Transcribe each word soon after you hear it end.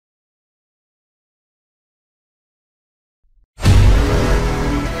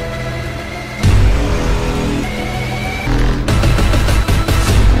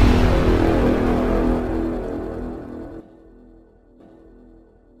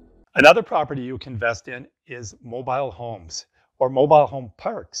Another property you can invest in is mobile homes or mobile home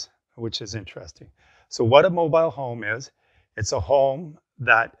parks, which is interesting. So what a mobile home is, it's a home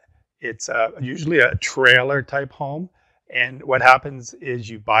that it's usually a trailer type home. And what happens is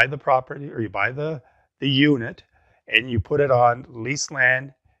you buy the property or you buy the unit and you put it on leased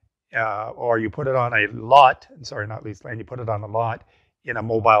land or you put it on a lot, sorry, not leased land, you put it on a lot in a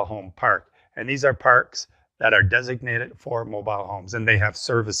mobile home park. And these are parks that are designated for mobile homes, and they have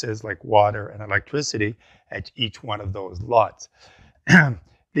services like water and electricity at each one of those lots.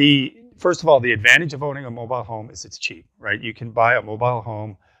 First of all, the advantage of owning a mobile home is it's cheap, right? You can buy a mobile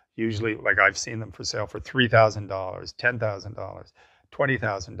home, usually, like I've seen them for sale for $3,000, $10,000,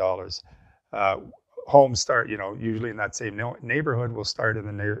 $20,000. Homes start, usually in that same neighborhood will start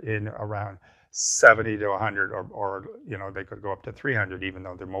in around 70 to 100, or they could go up to 300, even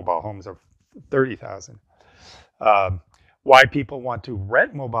though their mobile homes are 30,000. Why people want to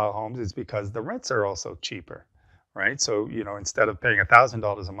rent mobile homes is because the rents are also cheaper, right? So, instead of paying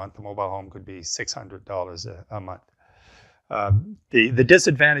 $1,000 a month, the mobile home could be $600 a month. The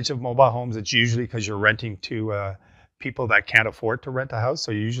disadvantage of mobile homes, it's usually because you're renting to people that can't afford to rent a house.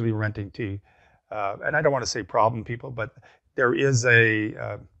 So you're usually renting to, and I don't want to say problem people, but there is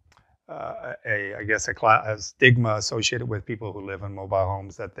a stigma associated with people who live in mobile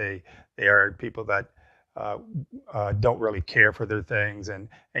homes, that they are people that don't really care for their things, and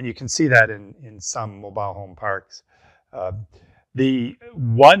you can see that in some mobile home parks. The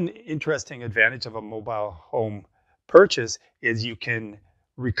one interesting advantage of a mobile home purchase is you can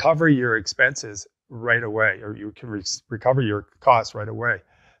recover your expenses right away, or you can recover your costs right away.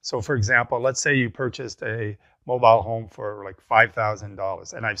 So for example, let's say you purchased a mobile home for like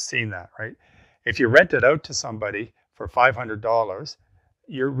 $5,000, and I've seen that, right? If you rent it out to somebody for $500,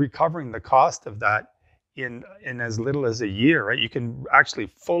 you're recovering the cost of that in as little as a year, right? You can actually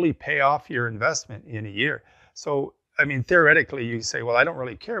fully pay off your investment in a year. So, I mean, theoretically, you say, well, I don't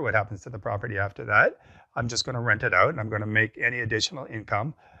really care what happens to the property after that. I'm just going to rent it out, and I'm going to make any additional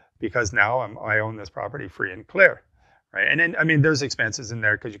income because now I own this property free and clear, right? And then, I mean, there's expenses in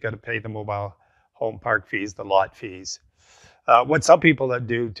there because you got to pay the mobile home park fees, the lot fees. What some people that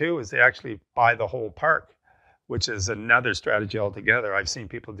do too is they actually buy the whole park, which is another strategy altogether. I've seen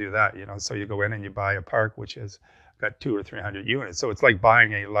people do that, so you go in and you buy a park which has got 200 or 300 units. So it's like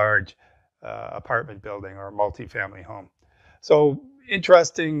buying a large apartment building or a multifamily home. So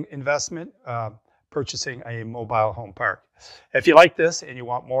interesting investment, purchasing a mobile home park. If you like this and you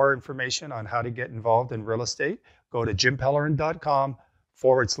want more information on how to get involved in real estate, go to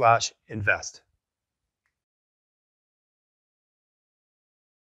jimpellerin.com/invest.